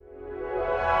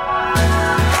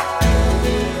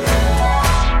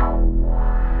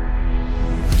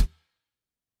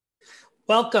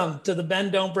Welcome to the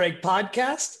Bend Don't Break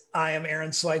podcast. I am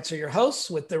Aaron Schweitzer, your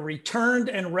host, with the returned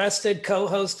and rested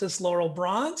co-hostess Laurel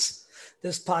Bronze.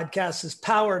 This podcast is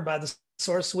powered by the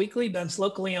Source Weekly, Bend's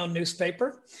locally owned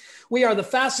newspaper. We are the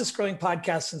fastest growing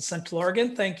podcast in Central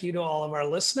Oregon. Thank you to all of our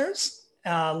listeners.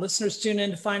 Listeners tune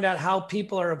in to find out how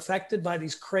people are affected by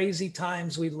these crazy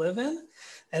times we live in.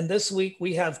 And this week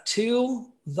we have two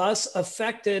thus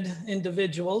affected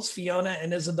individuals, Fiona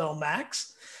and Isabel Max.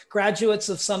 Graduates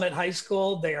of Summit High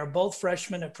School, they are both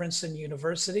freshmen at Princeton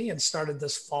University and started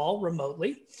this fall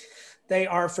remotely. They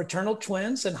are fraternal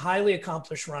twins and highly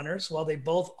accomplished runners. While they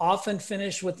both often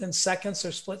finish within seconds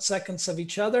or split seconds of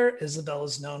each other, Isabel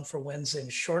is known for wins in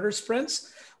shorter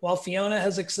sprints, while Fiona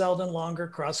has excelled in longer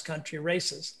cross-country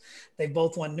races. They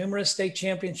both won numerous state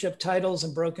championship titles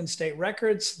and broken state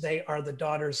records. They are the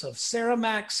daughters of Sarah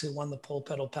Max, who won the pole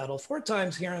pedal paddle 4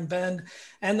 times here in Bend,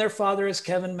 and their father is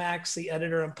Kevin Max, the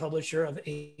editor and publisher of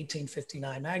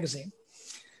 1859 magazine.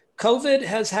 COVID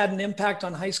has had an impact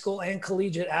on high school and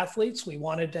collegiate athletes. We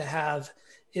wanted to have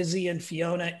Izzy and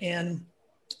Fiona in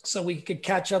so we could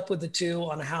catch up with the two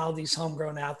on how these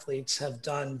homegrown athletes have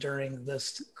done during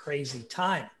this crazy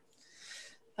time.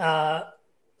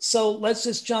 So let's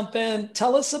just jump in.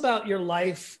 Tell us about your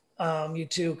life, you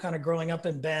two kind of growing up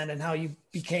in Bend and how you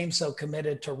became so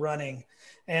committed to running.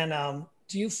 And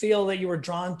do you feel that you were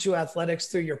drawn to athletics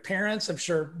through your parents? I'm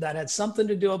sure that had something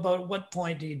to do about what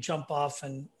point do you jump off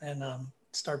and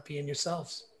start being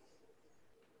yourselves?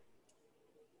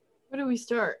 Where do we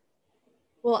start?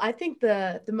 Well, I think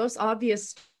the most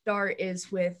obvious start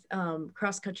is with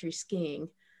cross-country skiing.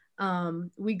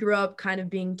 We grew up kind of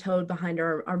being towed behind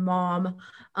our mom,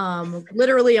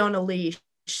 literally on a leash,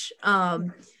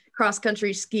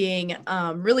 cross-country skiing,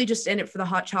 really just in it for the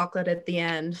hot chocolate at the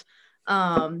end.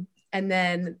 And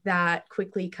then that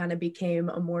quickly kind of became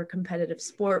a more competitive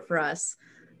sport for us.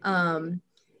 And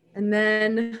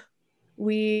then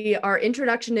our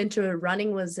introduction into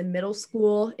running was in middle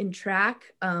school in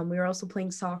track. We were also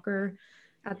playing soccer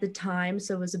at the time,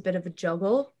 so it was a bit of a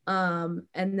juggle. And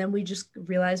then we just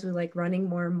realized we like running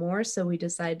more and more. So we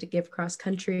decided to give cross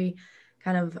country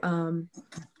kind of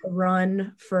a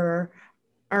run for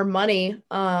our money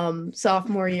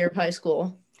sophomore year of high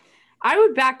school. I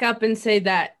would back up and say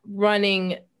that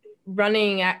running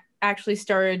actually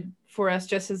started for us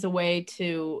just as a way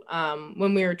to,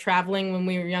 when we were traveling, when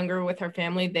we were younger with our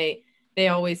family, they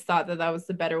always thought that was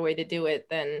the better way to do it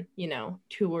than,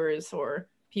 tours or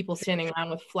people standing around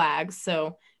with flags.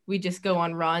 So we just go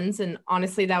on runs. And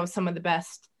honestly, that was some of the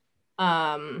best,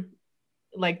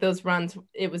 like those runs,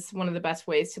 it was one of the best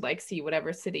ways to like see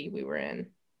whatever city we were in.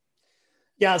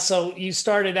 Yeah, so you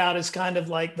started out as kind of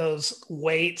like those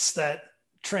weights that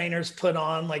trainers put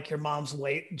on, like your mom's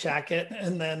weight jacket,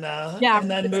 and then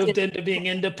moved into being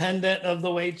independent of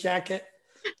the weight jacket.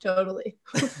 Totally.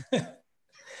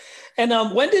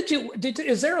 And when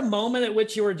is there a moment at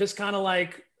which you were just kind of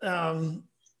like,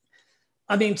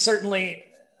 certainly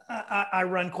I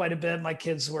run quite a bit. My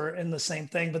kids were in the same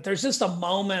thing, but there's just a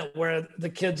moment where the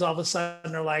kids all of a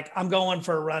sudden are like, I'm going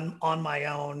for a run on my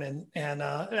own and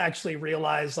actually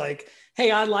realize like, hey,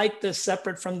 I like this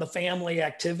separate from the family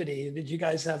activity. Did you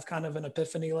guys have kind of an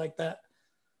epiphany like that?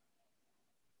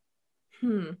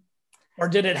 Or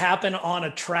did it happen on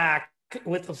a track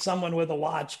with someone with a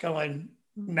watch going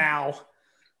now?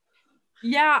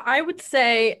 Yeah, I would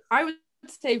say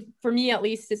for me, at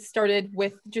least, it started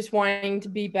with just wanting to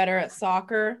be better at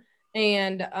soccer.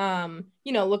 And,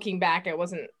 looking back, I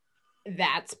wasn't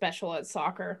that special at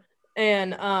soccer.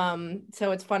 And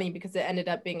so it's funny because it ended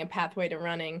up being a pathway to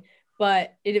running.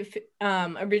 But it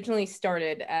originally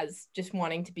started as just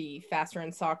wanting to be faster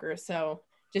in soccer. So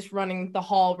just running the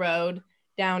Hall Road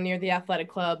down near the athletic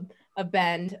club of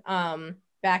Bend,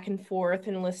 back and forth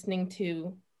and listening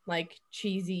to like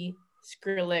cheesy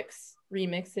Skrillex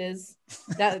remixes.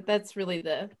 That's really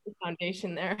the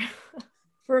foundation there.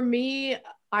 For me,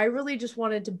 I really just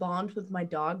wanted to bond with my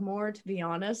dog more, to be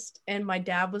honest. And my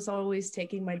dad was always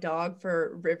taking my dog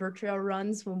for river trail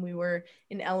runs when we were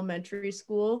in elementary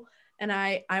school. And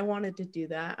I wanted to do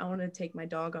that. I wanted to take my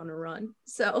dog on a run.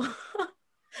 So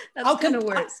that's kind of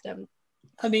where it stemmed.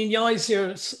 I mean, you always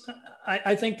hear,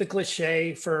 I think the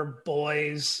cliche for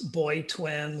boy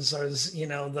twins is,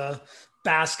 the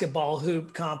basketball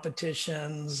hoop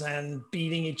competitions and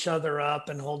beating each other up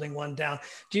and holding one down.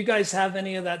 Do you guys have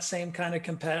any of that same kind of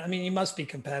competitive? I mean, you must be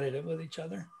competitive with each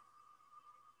other.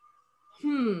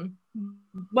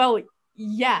 Well,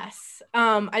 yes.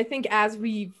 I think as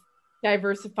we've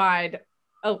diversified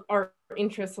our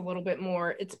interests a little bit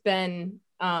more, it's been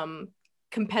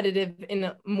competitive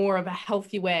in more of a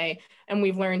healthy way, and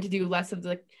we've learned to do less of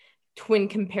the twin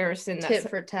comparison tit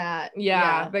for tat.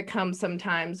 That comes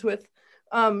sometimes with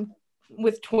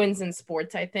twins in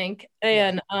sports, I think.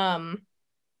 And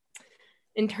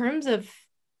in terms of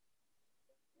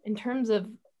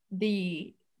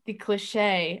the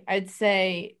cliche, I'd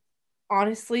say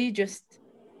honestly just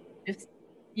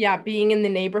being in the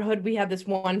neighborhood. We had this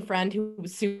one friend who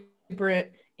was super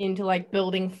into like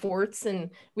building forts, and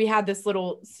we had this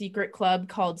little secret club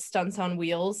called Stunts on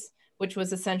Wheels, which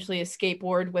was essentially a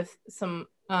skateboard with some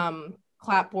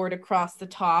clapboard across the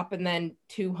top and then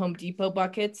 2 Home Depot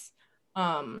buckets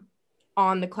on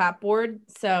the clapboard.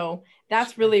 So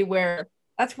that's really where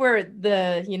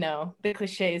the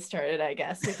cliches started, I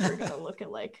guess, if we're gonna look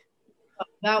at like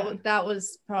that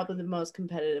was probably the most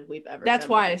competitive we've ever that's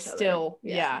done why I with each still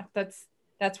other.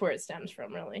 that's where it stems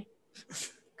from, really.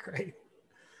 Great.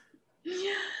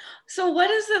 So what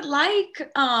is it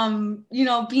like,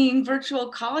 being virtual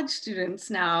college students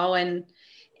now and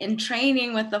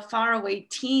training with a faraway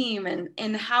team,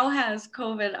 and how has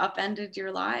COVID upended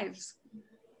your lives?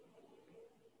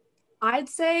 I'd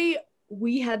say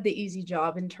we had the easy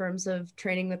job in terms of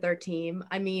training with our team.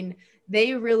 I mean,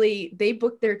 they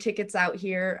booked their tickets out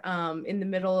here in the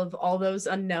middle of all those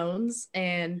unknowns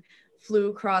and flew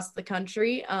across the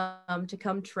country to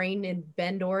come train in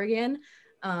Bend, Oregon.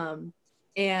 And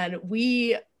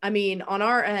on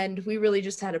our end, we really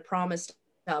just had a promise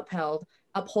to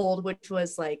uphold, which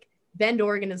was like, Bend,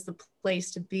 Oregon is the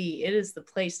place to be. It is the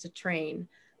place to train.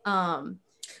 So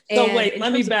wait,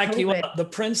 let me back you up. The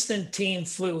Princeton team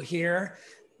flew here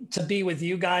to be with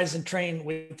you guys and train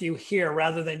with you here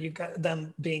rather than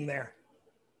them being there.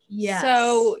 Yes.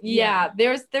 So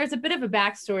there's a bit of a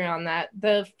backstory on that.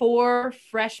 The 4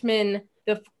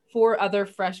 other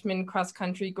freshman cross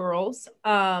country girls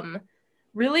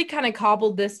really kind of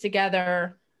cobbled this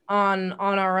together on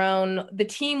our own. The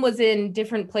team was in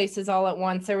different places all at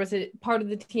once. There was a part of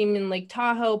the team in Lake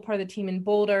Tahoe, part of the team in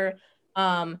Boulder,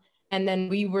 and then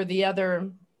we were the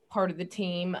other part of the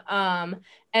team. And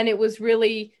it was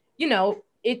really,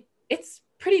 it's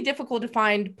pretty difficult to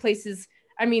find places.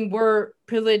 I mean, we're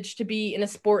privileged to be in a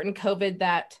sport in COVID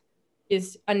that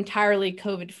is entirely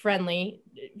COVID friendly,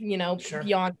 Sure.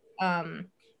 beyond,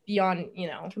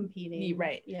 competing.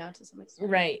 Right. Yeah, to some extent.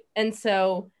 Right. And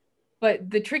so, but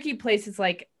the tricky place is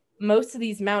like most of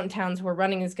these mountain towns we're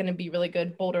running is going to be really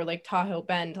good. Boulder, Lake Tahoe,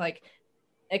 Bend, like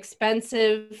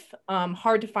expensive,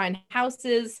 hard to find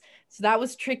houses. So that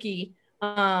was tricky.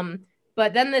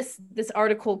 But then this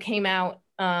article came out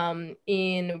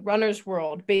in Runner's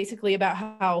World, basically about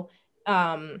how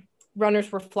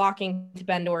runners were flocking to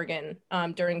Bend, Oregon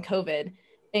during COVID.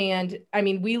 And I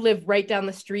mean, we live right down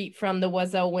the street from the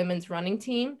Wazoo women's running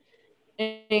team.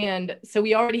 And so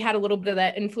we already had a little bit of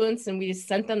that influence, and we just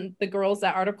sent the girls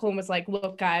that article and was like,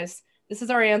 look, guys, this is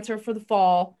our answer for the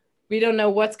fall. We don't know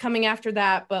what's coming after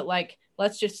that, but like,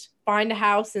 let's just find a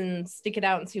house and stick it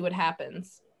out and see what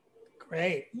happens.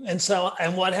 Great. And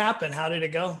what happened? How did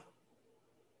it go?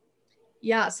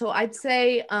 Yeah, so I'd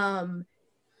say,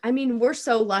 we're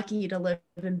so lucky to live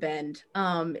in Bend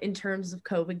in terms of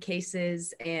COVID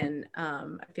cases. And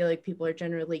I feel like people are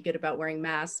generally good about wearing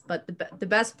masks. But the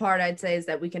best part, I'd say, is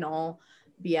that we can all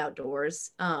be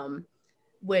outdoors,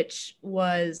 which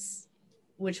was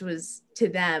to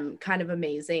them kind of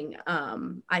amazing.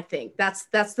 I think that's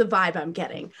the vibe I'm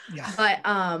getting. Yeah. But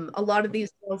a lot of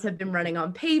these girls have been running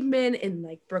on pavement in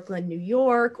like Brooklyn, New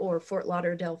York, or Fort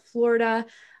Lauderdale, Florida.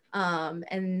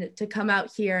 And to come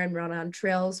out here and run on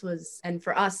trails and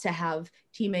for us to have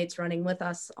teammates running with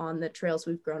us on the trails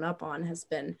we've grown up on has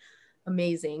been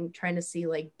amazing, trying to see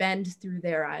like Bend through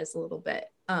their eyes a little bit.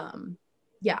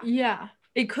 Yeah.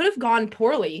 It could have gone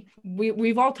poorly.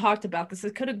 We've all talked about this.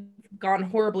 It could have gone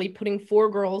horribly, putting 4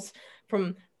 girls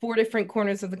from 4 different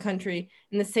corners of the country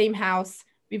in the same house.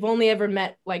 We've only ever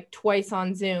met like twice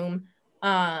on Zoom.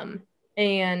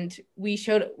 And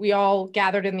we all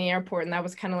gathered in the airport, and that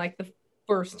was kind of like the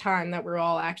first time that we're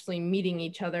all actually meeting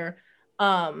each other.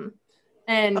 And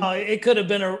it could have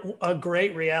been a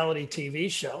great reality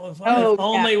TV show. If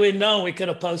only we'd known, we could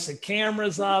have posted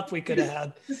cameras up. We could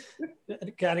have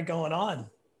got it going on.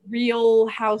 Real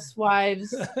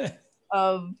Housewives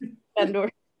of Bend.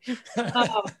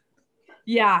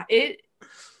 There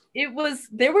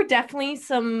were definitely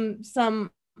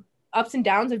some ups and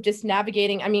downs of just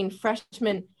navigating. I mean,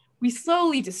 freshmen, we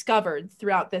slowly discovered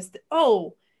throughout this,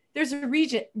 there's a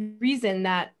reason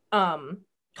that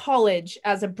college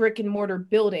as a brick and mortar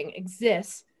building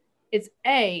exists. It's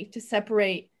to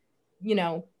separate,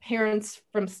 parents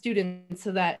from students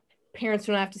so that parents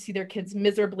don't have to see their kids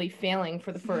miserably failing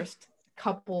for the first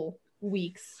couple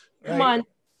weeks, months.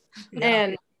 Yeah.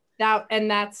 And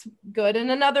that's good.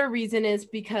 And another reason is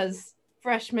because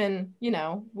freshmen,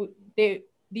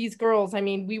 these girls, I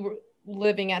mean, we were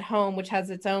living at home, which has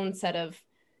its own set of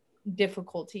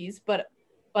difficulties, but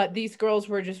these girls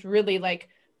were just really like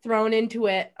thrown into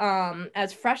it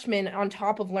as freshmen on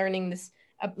top of learning this,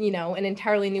 an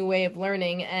entirely new way of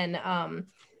learning. And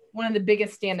one of the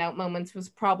biggest standout moments was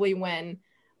probably when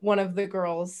one of the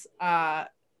girls,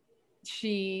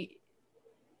 she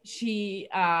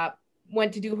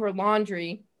went to do her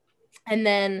laundry and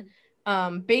then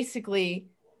basically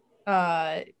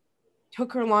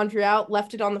took her laundry out,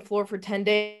 left it on the floor for 10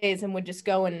 days, and would just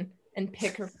go and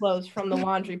pick her clothes from the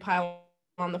laundry pile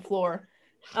on the floor.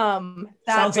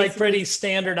 Sounds like pretty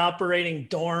standard operating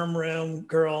dorm room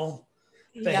girl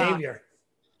behavior.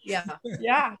 Yeah.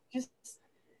 Yeah. Just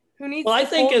who needs I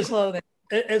think clothing?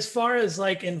 As far as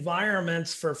like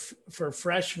environments for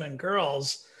freshman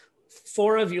girls,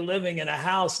 4 of you living in a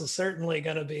house is certainly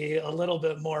going to be a little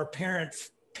bit more parent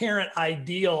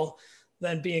ideal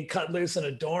than being cut loose in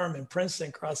a dorm in Princeton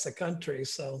across the country.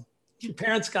 So your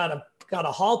parents got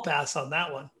a hall pass on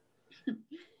that one.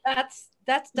 That's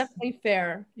definitely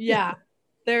fair. Yeah.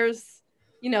 There's,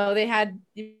 they had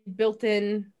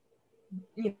built-in,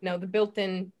 the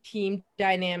built-in team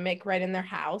dynamic right in their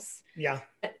house. Yeah.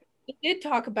 It did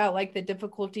talk about like the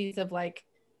difficulties of like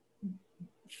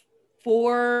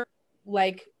 4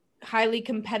 like highly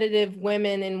competitive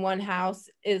women in one house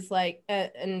is like,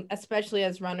 and especially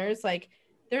as runners, like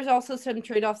there's also some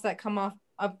trade-offs that come off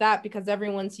of that because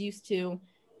everyone's used to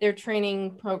their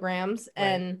training programs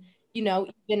and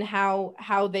even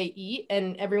how they eat,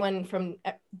 and everyone from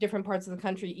different parts of the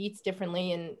country eats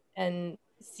differently, and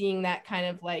seeing that kind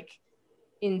of like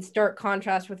in stark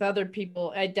contrast with other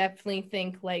people, I definitely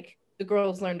think like the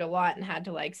girls learned a lot and had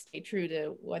to like stay true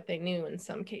to what they knew in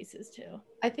some cases too.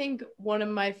 I think one of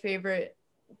my favorite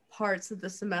parts of the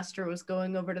semester was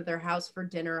going over to their house for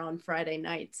dinner on Friday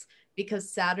nights,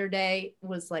 because Saturday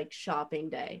was like shopping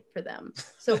day for them.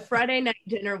 So Friday night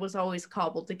dinner was always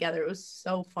cobbled together. It was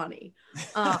so funny.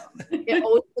 It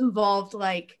always involved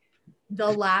like the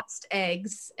last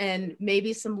eggs and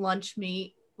maybe some lunch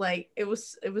meat. Like it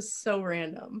was so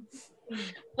random.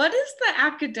 What is the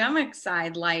academic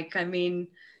side like? I mean,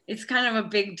 it's kind of a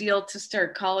big deal to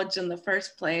start college in the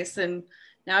first place, and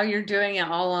now you're doing it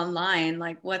all online.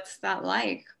 Like, what's that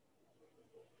like?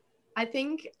 I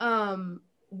think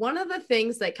one of the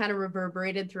things that kind of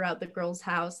reverberated throughout the girls'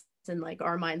 house and like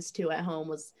our minds too at home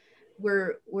was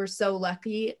we're so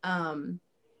lucky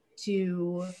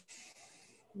to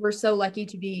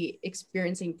be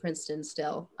experiencing Princeton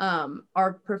still.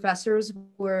 Our professors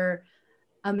were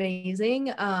amazing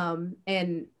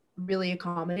and really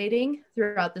accommodating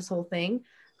throughout this whole thing,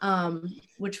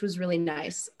 which was really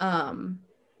nice.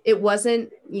 It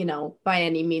wasn't, by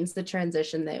any means the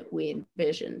transition that we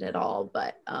envisioned at all,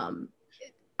 but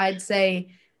I'd say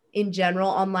in general,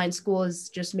 online school has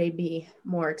just made me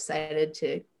more excited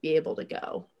to be able to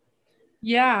go.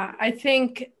 Yeah, I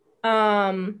think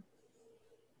about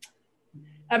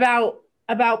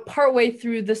partway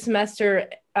through the semester,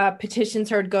 petitions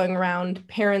started going around.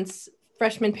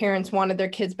 Freshman parents wanted their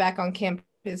kids back on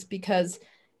campus because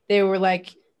they were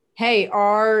like, hey,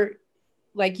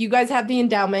 you guys have the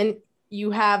endowment,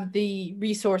 you have the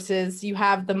resources, you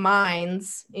have the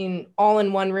minds all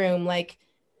in one room. Like,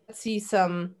 let's see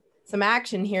some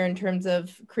action here in terms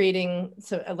of creating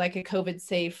like a COVID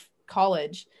safe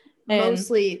college. And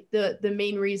mostly the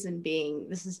main reason being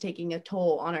this is taking a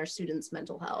toll on our students'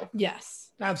 mental health.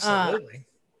 Yes, absolutely.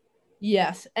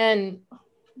 Yes, and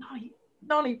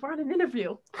Nani brought an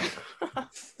interview.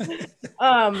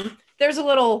 There's a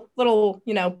little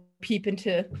peep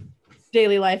into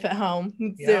daily life at home.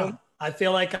 Yeah, Zoom. I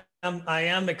feel like I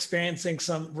am experiencing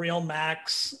some real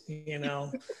max,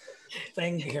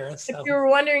 thing here. So. If you were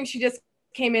wondering, she just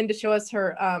came in to show us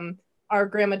her. Our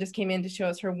grandma just came in to show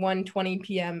us her 1:20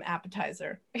 p.m.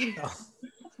 appetizer.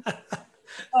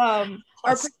 Oh.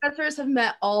 Our professors have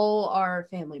met all our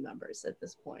family members at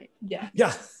this point. Yeah.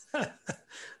 Yeah.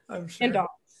 I'm sure. And dogs.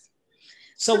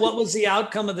 So what was the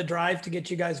outcome of the drive to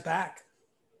get you guys back?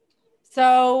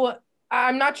 So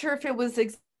I'm not sure if it was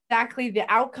exactly the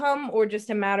outcome or just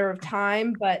a matter of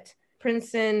time, but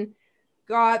Princeton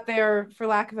got their, for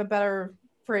lack of a better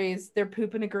phrase, their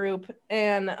poop in a group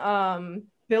and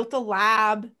built a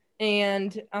lab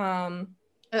and a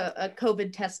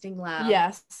COVID testing lab.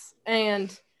 Yes.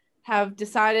 And have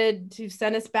decided to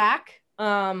send us back.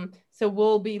 So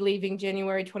we'll be leaving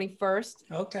January 21st.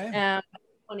 Okay.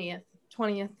 20th.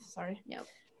 Sorry. Yep.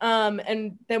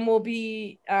 And then we'll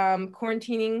be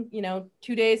quarantining,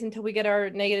 2 days until we get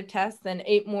our negative test, then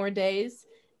 8 more days,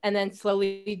 and then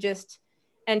slowly just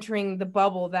entering the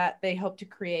bubble that they hope to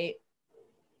create.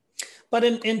 But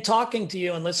in talking to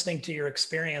you and listening to your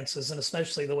experiences, and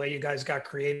especially the way you guys got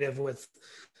creative with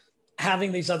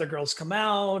having these other girls come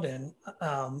out, and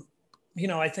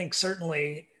I think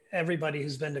certainly everybody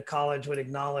who's been to college would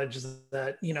acknowledge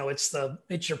that,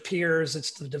 it's your peers,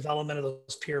 it's the development of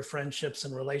those peer friendships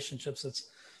and relationships. It's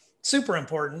super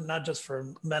important, not just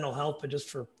for mental health, but just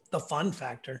for the fun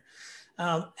factor.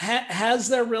 Has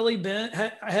there really been,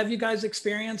 have you guys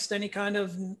experienced any kind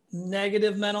of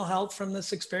negative mental health from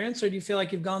this experience, or do you feel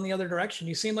like you've gone the other direction?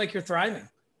 You seem like you're thriving.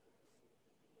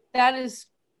 That is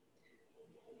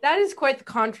quite the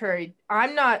contrary.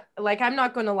 I'm not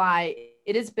going to lie.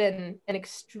 It has been an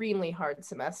extremely hard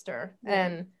semester.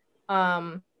 And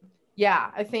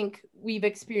I think we've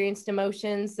experienced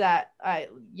emotions that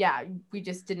we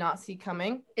just did not see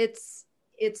coming. It's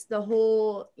the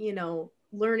whole,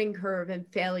 learning curve and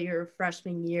failure of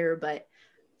freshman year, but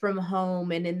from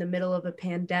home and in the middle of a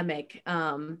pandemic.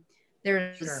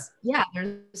 There's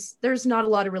not a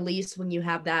lot of release when you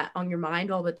have that on your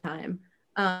mind all the time.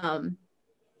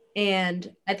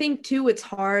 And I think too, it's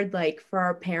hard, like, for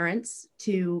our parents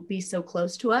to be so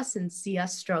close to us and see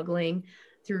us struggling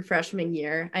through freshman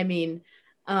year. I mean,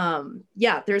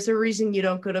 there's a reason you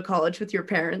don't go to college with your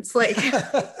parents. Like,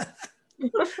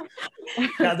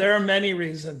 yeah, there are many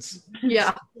reasons.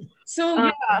 Yeah.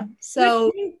 So,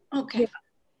 okay. Yeah.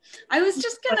 I was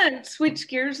just gonna switch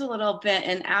gears a little bit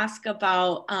and ask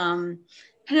about kind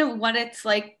of what it's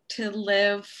like to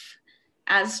live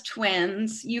as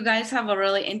twins. You guys have a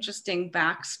really interesting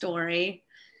backstory.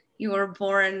 You were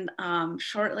born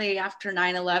shortly after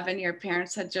 9/11. Your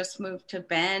parents had just moved to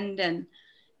Bend, and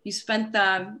you spent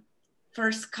the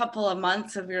first couple of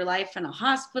months of your life in a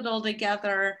hospital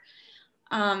together.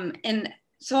 And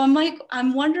so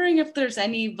I'm wondering if there's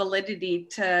any validity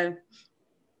to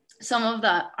some of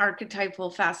the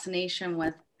archetypal fascination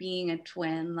with being a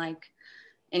twin, like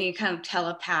any kind of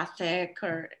telepathic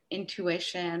or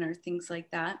intuition or things like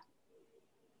that.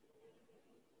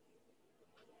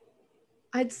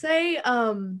 I'd say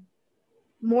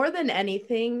more than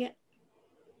anything,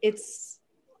 it's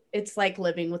like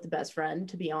living with the best friend,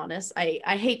 to be honest.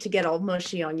 I hate to get all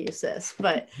mushy on you, sis,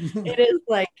 but it is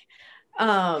like,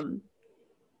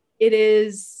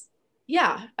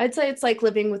 I'd say it's like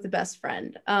living with the best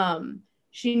friend.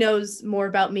 She knows more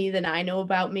about me than I know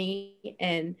about me,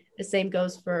 and the same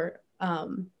goes for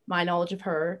my knowledge of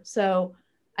her. So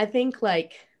I think,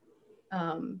 like,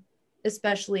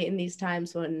 especially in these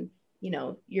times when,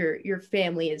 your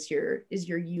family is your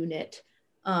unit,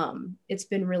 it's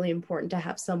been really important to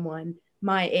have someone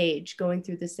my age going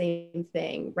through the same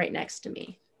thing right next to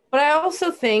me. But I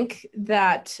also think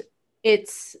that it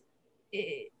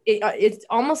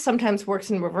almost sometimes works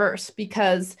in reverse,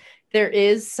 because there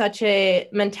is such a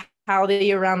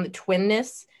mentality around the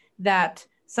twinness that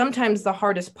sometimes the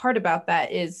hardest part about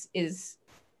that is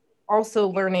also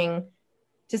learning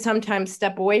to sometimes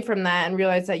step away from that and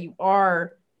realize that you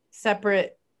are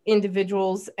separate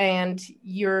individuals and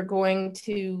you're going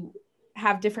to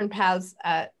have different paths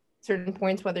at certain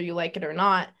points, whether you like it or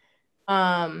not.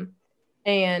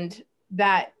 And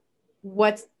that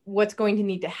what's going to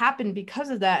need to happen because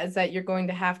of that is that you're going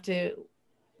to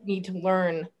need to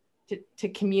learn to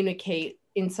communicate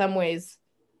in some ways,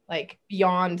 like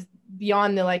beyond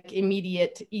the like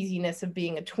immediate easiness of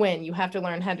being a twin. You have to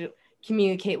learn how to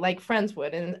communicate like friends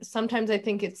would. And sometimes I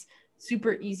think it's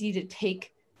super easy to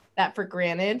take that for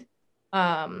granted.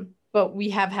 But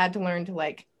we have had to learn to,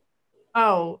 like,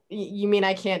 oh, you mean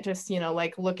I can't just,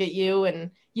 like, look at you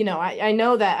and, I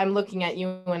know that I'm looking at you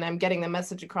and I'm getting the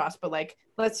message across, but, like,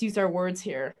 let's use our words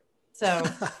here. So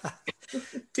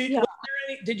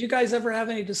did you guys ever have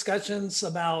any discussions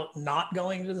about not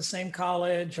going to the same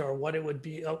college, or what it would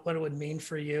mean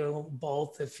for you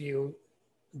both if you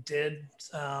did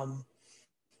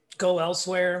go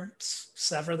elsewhere,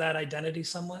 sever that identity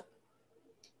somewhat?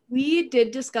 We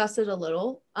did discuss it a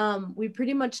little. We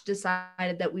pretty much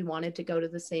decided that we wanted to go to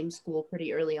the same school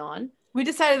pretty early on. We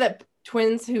decided that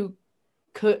twins who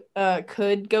could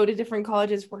go to different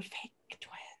colleges were fake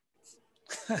twins.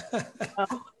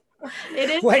 It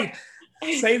is. Wait,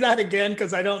 say that again,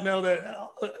 because I don't know that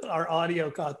our audio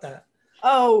caught that.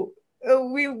 Oh,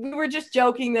 we were just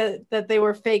joking that they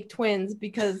were fake twins,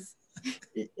 because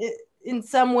in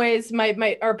some ways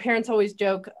our parents always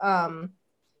joke,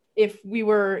 if we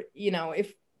were,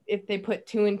 if they put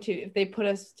if they put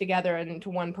us together into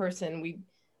one person, we'd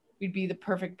be the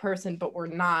perfect person, but we're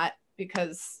not,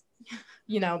 because,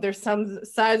 there's some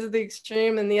sides of the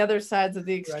extreme and the other sides of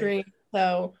the extreme. Right.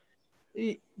 So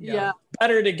Yeah.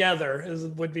 Better together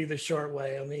would be the short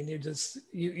way. I mean,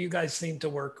 you guys seem to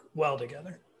work well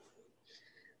together.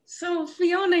 So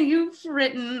Fiona, you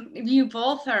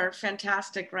both are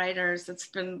fantastic writers. It's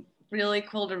been really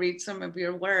cool to read some of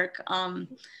your work.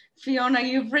 Fiona,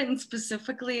 you've written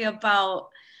specifically about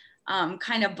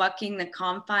kind of bucking the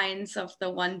confines of the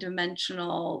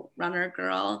one-dimensional runner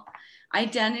girl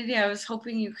identity. I was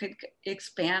hoping you could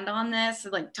expand on this,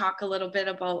 like talk a little bit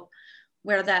about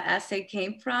where that essay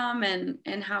came from and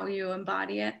how you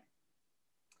embody it.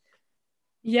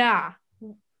 Yeah.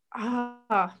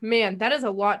 Man, that is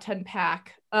a lot to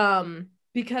unpack.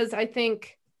 Because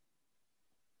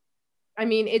I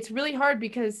mean, it's really hard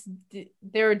because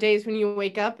there are days when you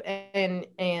wake up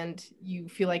and you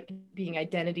feel like being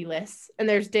identityless, and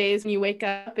there's days when you wake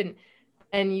up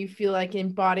and you feel like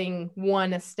embodying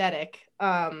one aesthetic,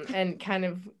 and kind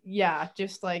of, yeah,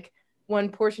 just like one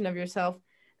portion of yourself.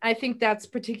 I think that's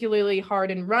particularly hard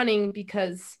in running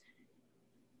because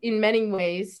in many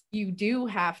ways you do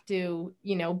have to,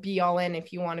 be all in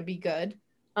if you want to be good.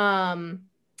 But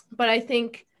I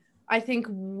think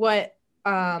what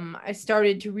I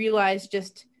started to realize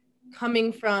just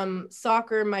coming from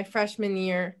soccer my freshman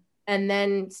year and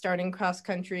then starting cross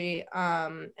country,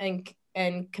 and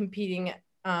competing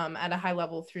at a high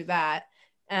level through that,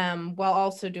 while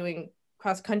also doing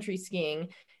cross country skiing,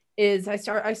 is I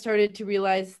started to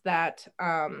realize that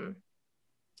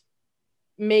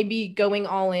maybe going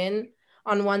all in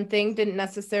on one thing didn't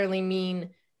necessarily mean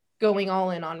going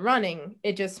all in on running.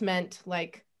 It just meant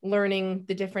like learning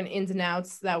the different ins and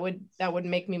outs that would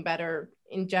make me better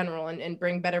in general, and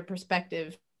bring better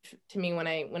perspective to me when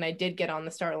I did get on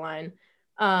the start line.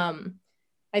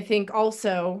 I think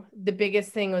also the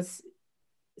biggest thing was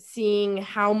seeing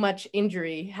how much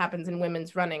injury happens in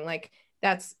women's running. Like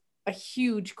that's a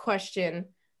huge question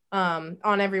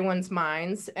on everyone's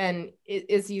minds. And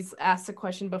Izzy's asked the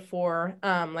question before,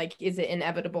 like, is it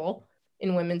inevitable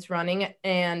in women's running?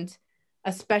 And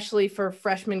especially for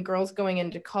freshman girls going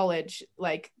into college,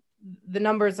 like the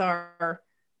numbers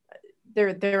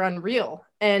they're unreal.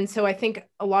 And so I think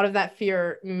a lot of that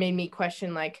fear made me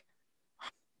question, like,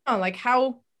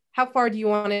 how far do you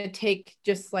want to take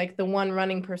just like the one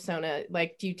running persona?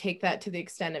 Like, do you take that to the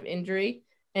extent of injury?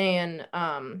 And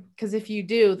because if you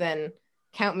do, then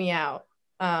count me out.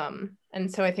 And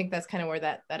so I think that's kind of where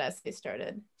that essay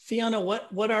started. Fiona,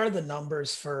 what are the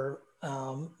numbers for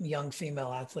young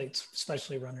female athletes,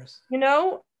 especially runners?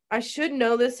 I should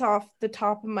know this off the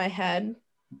top of my head,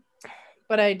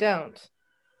 but I don't.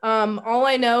 All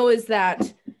I know is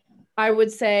that I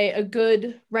would say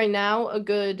right now,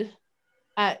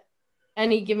 at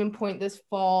any given point this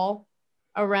fall,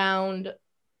 around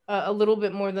a little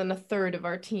bit more than a third of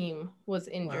our team was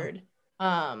injured.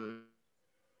 Wow.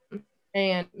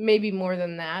 And maybe more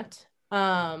than that.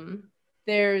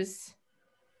 There's,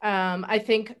 I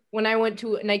think when I went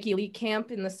to Nike Elite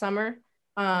Camp in the summer,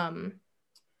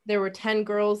 there were 10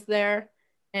 girls there.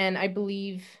 And I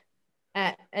believe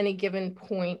at any given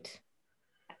point,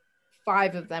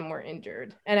 5 of them were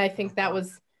injured. And I think that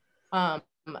was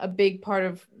a big part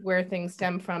of where things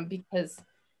stem from, because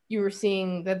you were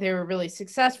seeing that they were really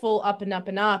successful up and up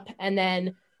and up. And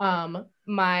then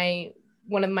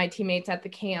one of my teammates at the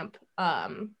camp,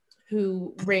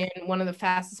 who ran one of the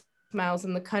fastest miles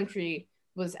in the country,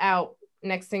 was out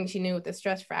next thing she knew with a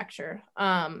stress fracture.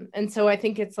 And so I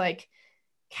think it's like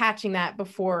catching that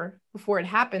before it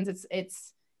happens.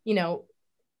 It's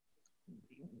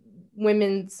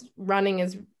women's running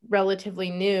is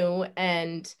relatively new,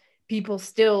 and people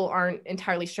still aren't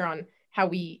entirely sure on how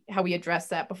we address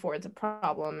that before it's a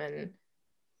problem. And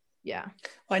yeah.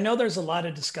 Well, I know there's a lot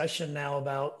of discussion now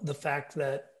about the fact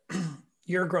that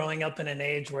you're growing up in an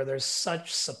age where there's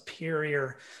such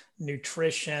superior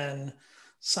nutrition,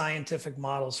 scientific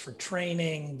models for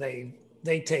training.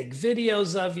 They take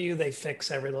videos of you, they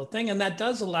fix every little thing. And that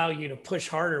does allow you to push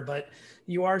harder, but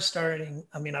you are starting,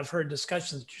 I mean, I've heard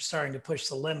discussions that you're starting to push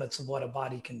the limits of what a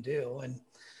body can do, and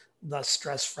thus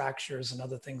stress fractures and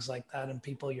other things like that in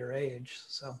people your age.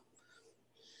 So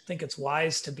I think it's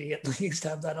wise to be, at least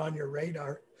have that on your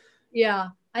radar. Yeah,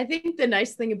 I think the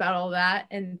nice thing about all that,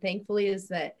 and thankfully, is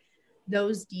that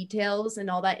those details and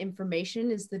all that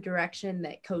information is the direction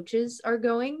that coaches are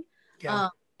going. Yeah.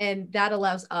 And that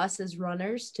allows us as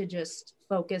runners to just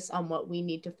focus on what we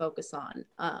need to focus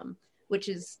on, which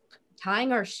is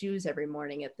tying our shoes every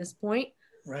morning at this point.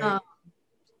 Right.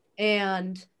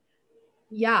 And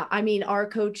yeah, I mean, our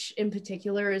coach in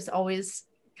particular is always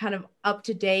kind of up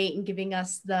to date and giving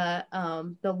us the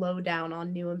lowdown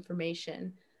on new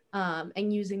information,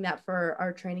 and using that for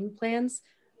our training plans,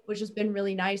 which has been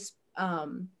really nice.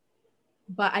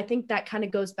 but I think that kind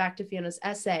of goes back to Fiona's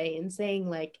essay and saying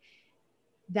like,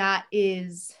 that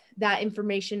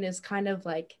information is kind of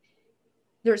like,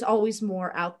 there's always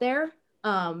more out there.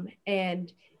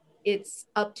 And it's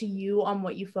up to you on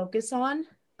what you focus on.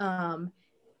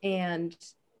 And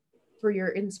for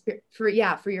your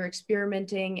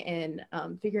experimenting and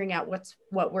figuring out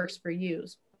what works for you.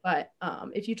 But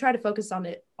if you try to focus on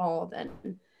it all,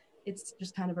 then it's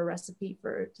just kind of a recipe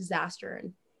for disaster.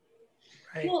 And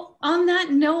right. Well, on that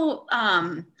note,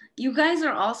 you guys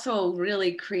are also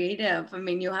really creative. I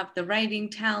mean, you have the writing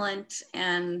talent,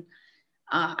 and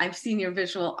I've seen your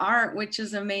visual art, which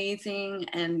is amazing,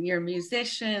 and you're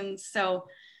musicians. So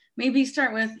maybe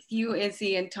start with you,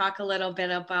 Izzy, and talk a little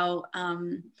bit about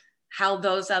how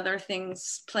those other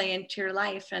things play into your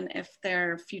life and if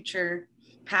they're future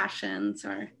passions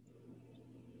or.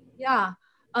 Yeah.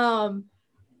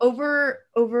 Over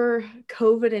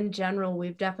COVID in general,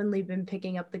 we've definitely been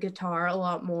picking up the guitar a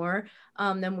lot more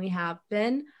than we have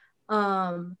been,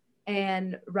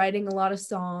 and writing a lot of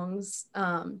songs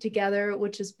together,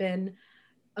 which has been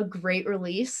a great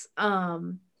release.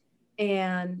 And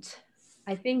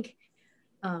I think,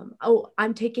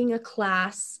 I'm taking a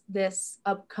class this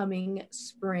upcoming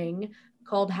spring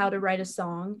called How to Write a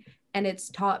Song, and it's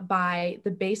taught by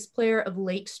the bass player of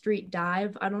Lake Street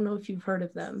Dive. I don't know if you've heard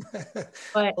of them,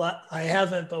 but Well, I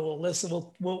haven't, but we'll listen.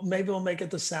 Maybe we'll make it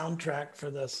the soundtrack for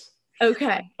this.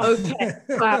 Okay.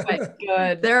 Clap it.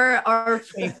 Good. They're our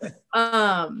favorite.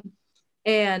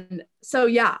 And so,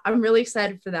 yeah, I'm really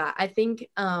excited for that. I think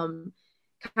kind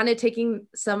of taking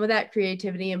some of that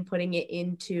creativity and putting it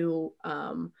into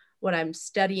what I'm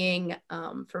studying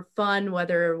for fun,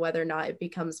 whether or not it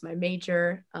becomes my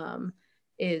major,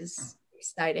 is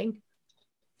exciting.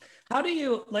 How do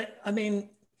you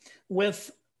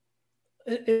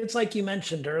it's like you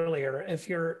mentioned earlier, if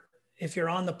you're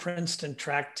on the Princeton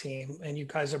track team and you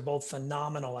guys are both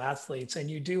phenomenal athletes and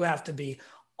you do have to be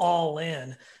all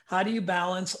in, how do you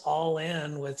balance all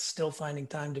in with still finding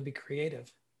time to be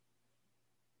creative?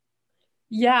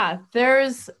 Yeah,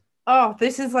 this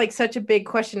is like such a big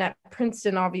question at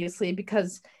Princeton, obviously,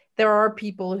 because there are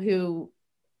people who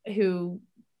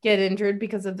get injured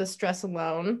because of the stress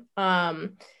alone.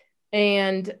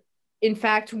 And in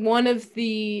fact, one of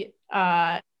the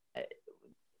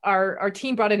our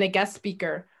team brought in a guest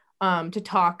speaker to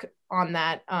talk on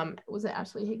that. Was it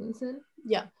Ashley Higginson?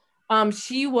 Yeah.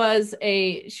 She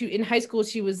in high school,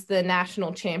 she was the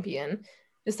national champion,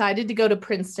 decided to go to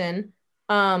Princeton.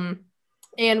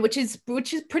 And which is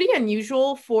pretty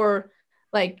unusual for,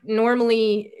 like,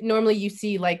 normally you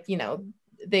see, like, you know,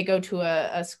 they go to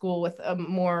a school with a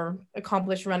more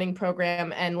accomplished running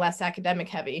program and less academic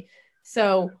heavy.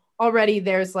 So already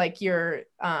there's like a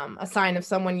sign of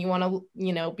someone you want to,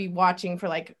 you know, be watching for,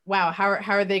 like, wow, how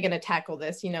are they going to tackle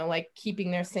this, you know, like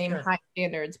keeping their same high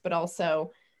standards, but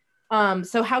also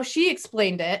so how she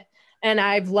explained it, and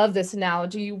I've loved this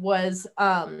analogy, was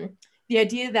the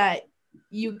idea that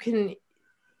you're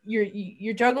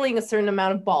juggling a certain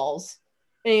amount of balls,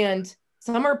 and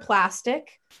some are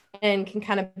plastic and can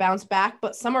kind of bounce back,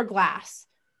 but some are glass.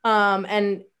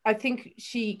 And I think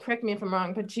correct me if I'm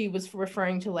wrong, but she was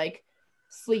referring to, like,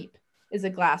 sleep is a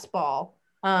glass ball.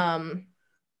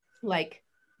 Like,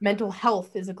 mental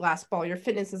health is a glass ball. Your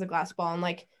fitness is a glass ball. And,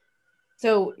 like,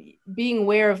 so being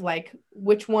aware of, like,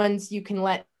 which ones you can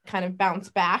let kind of bounce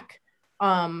back,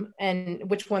 and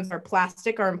which ones are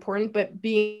plastic are important, but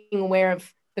being aware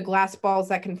of the glass balls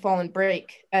that can fall and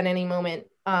break at any moment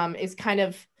is kind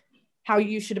of how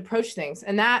you should approach things.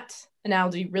 And that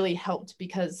analogy really helped,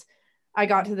 because I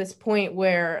got to this point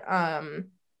where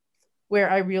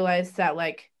I realized that,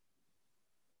 like,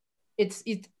 it's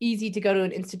easy to go to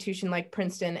an institution like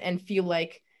Princeton and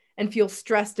feel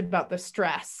stressed about the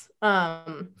stress.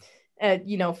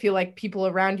 You know, feel like people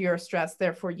around you are stressed,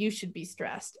 therefore you should be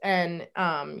stressed, and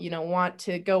you know, want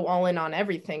to go all in on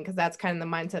everything, because that's kind of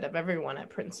the mindset of everyone at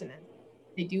Princeton.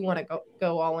 They do want to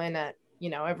go all in at, you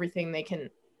know, everything they can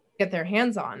get their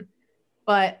hands on.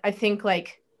 But I think,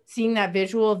 like, seeing that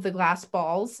visual of the glass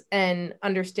balls and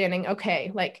understanding,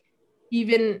 okay, like,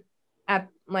 even at,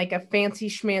 like, a fancy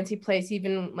schmancy place,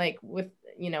 even, like, with,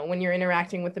 you know, when you're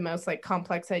interacting with the most, like,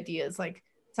 complex ideas, like,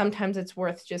 sometimes it's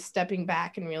worth just stepping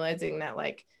back and realizing that,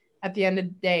 like, at the end of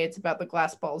the day, it's about the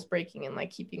glass balls breaking and, like,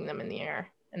 keeping them in the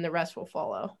air, and the rest will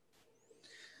follow.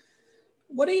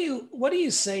 What do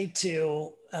you say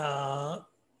to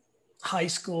high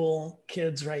school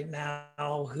kids right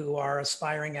now who are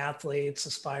aspiring athletes,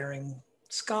 aspiring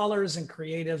scholars and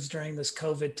creatives during this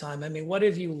COVID time? I mean, what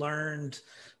have you learned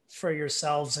for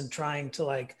yourselves in trying to,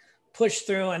 like, push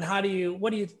through, and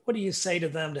what do you say to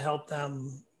them to help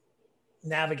them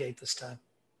navigate this time?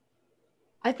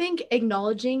 I think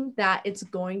acknowledging that it's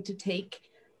going to take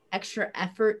extra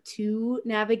effort to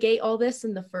navigate all this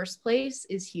in the first place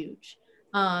is huge.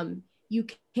 You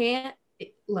can't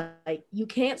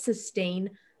sustain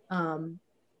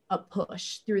a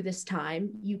push through this time.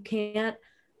 You can't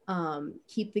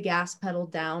keep the gas pedal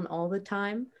down all the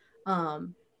time.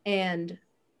 And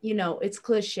it's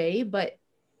cliche, but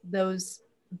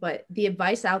the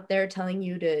advice out there telling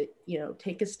you to,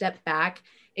 take a step back,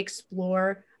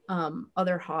 explore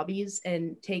other hobbies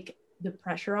and take the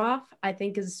pressure off, I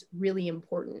think is really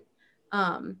important.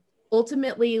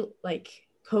 Ultimately, like,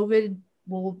 COVID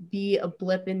will be a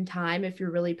blip in time if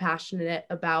you're really passionate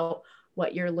about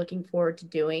what you're looking forward to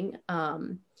doing,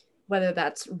 whether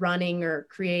that's running or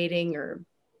creating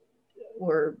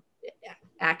or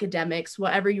academics,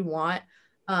 whatever you want.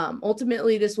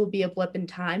 Ultimately, this will be a blip in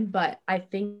time, but I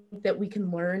think that we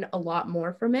can learn a lot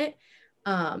more from it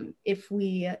if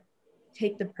we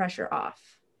take the pressure off.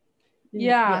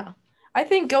 Yeah. I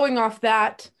think going off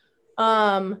that,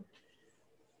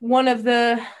 one of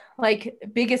the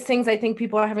biggest things I think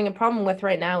people are having a problem with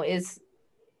right now is,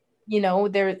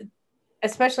 there,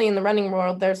 especially in the running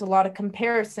world, there's a lot of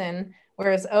comparison,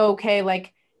 whereas,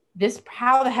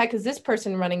 how the heck is this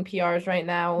person running PRs right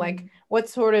now? Like, what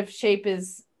sort of shape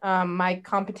is my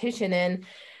competition in?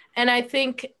 And I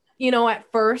think,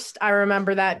 at first I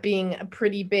remember that being a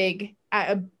pretty big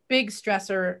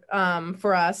stressor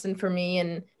for us and for me,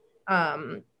 and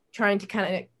trying to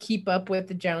kind of keep up with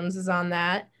the Joneses on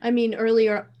that. I mean,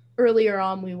 earlier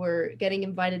on, we were getting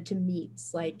invited to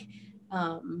meets,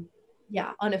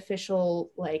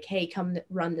 unofficial, hey, come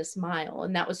run this mile.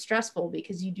 And that was stressful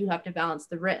because you do have to balance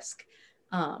the risk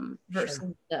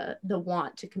versus the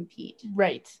want to compete.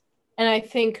 Right. And I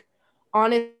think,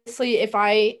 honestly, if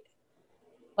I,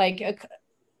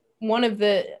 one of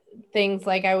the things,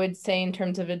 I would say in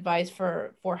terms of advice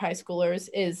for high schoolers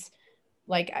is,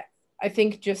 I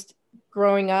think just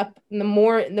growing up, the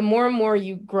more and more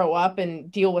you grow up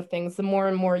and deal with things, the more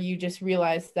and more you just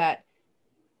realize that,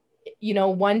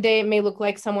 one day it may look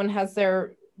like someone has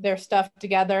their stuff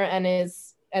together and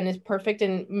is perfect.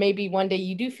 And maybe one day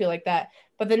you do feel like that,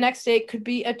 but the next day it could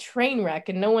be a train wreck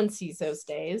and no one sees those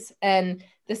days. And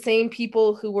the same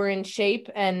people who were in shape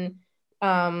and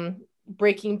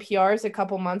breaking PRs a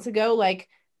couple months ago,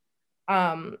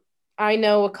 I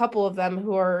know a couple of them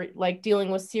who are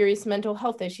dealing with serious mental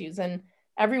health issues, and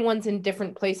everyone's in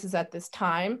different places at this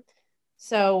time.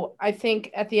 So I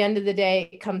think at the end of the day,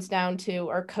 it comes down to,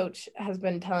 our coach has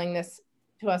been telling this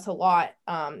to us a lot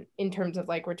in terms of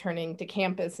returning to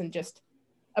campus and just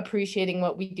appreciating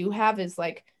what we do have, is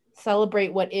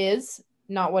celebrate what is,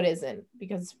 not what isn't,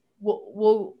 because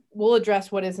we'll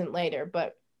address what isn't later.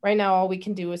 But right now, all we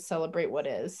can do is celebrate what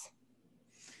is.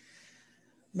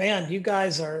 Man, you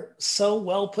guys are so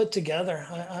well put together.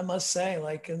 I must say,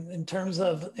 in terms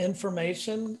of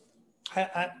information,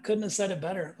 I couldn't have said it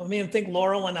better. I mean, I think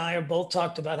Laurel and I have both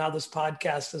talked about how this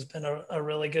podcast has been a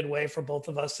really good way for both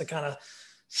of us to kind of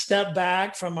step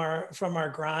back from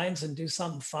our grinds and do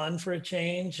something fun for a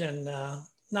change. And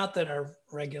not that our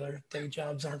regular day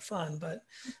jobs aren't fun, but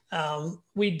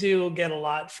we do get a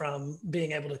lot from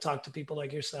being able to talk to people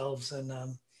like yourselves,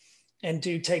 and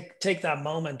do take that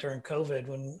moment during COVID,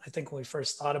 when we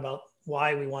first thought about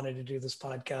why we wanted to do this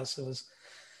podcast. It was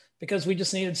because we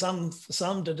just needed some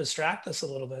to distract us a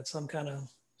little bit, some kind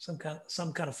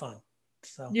of fun.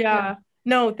 So yeah.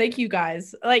 No, thank you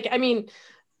guys.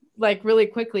 Really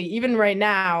quickly, even right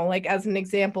now, as an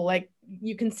example,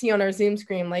 you can see on our Zoom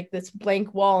screen, this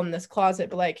blank wall in this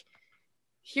closet, but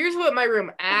here's what my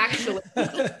room actually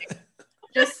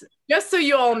just so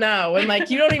you all know, and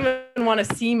you don't even want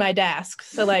to see my desk,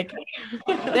 so there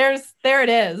it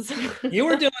is. You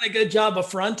were doing a good job of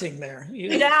fronting there.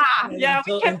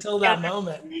 Until that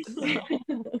moment.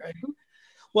 Right.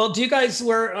 Well, do you guys,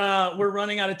 we're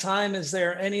running out of time. Is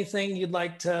there anything you'd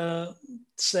like to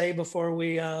say before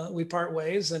we part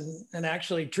ways, and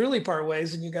actually truly part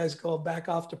ways, and you guys go back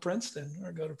off to Princeton,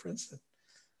 or go to Princeton?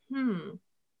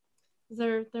 Is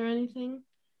there anything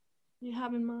you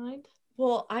have in mind?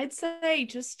 Well, I'd say,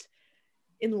 just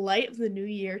in light of the new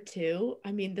year too,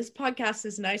 I mean, this podcast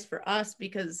is nice for us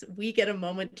because we get a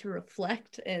moment to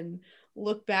reflect and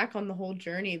look back on the whole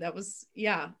journey. That was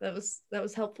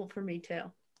helpful for me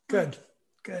too. Good.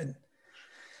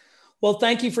 Well,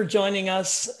 thank you for joining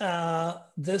us.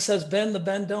 This has been the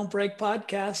Bend Don't Break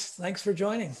podcast. Thanks for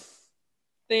joining.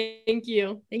 Thank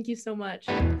you. Thank you so much.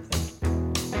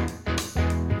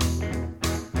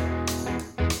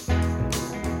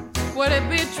 Would it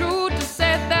be true to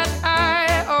say that I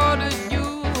ordered you?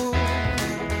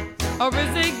 Or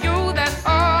is it you that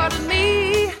ordered me?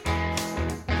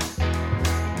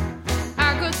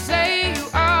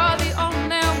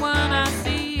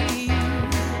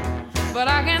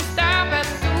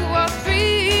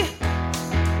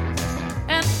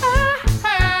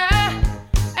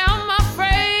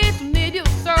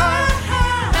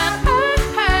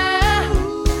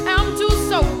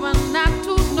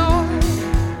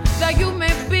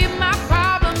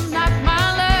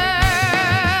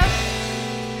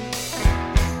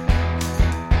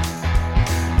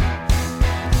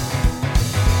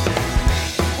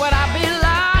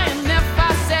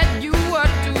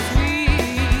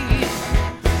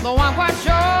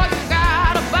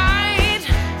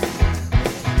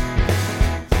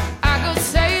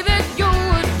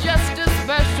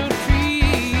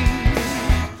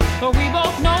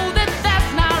 Know that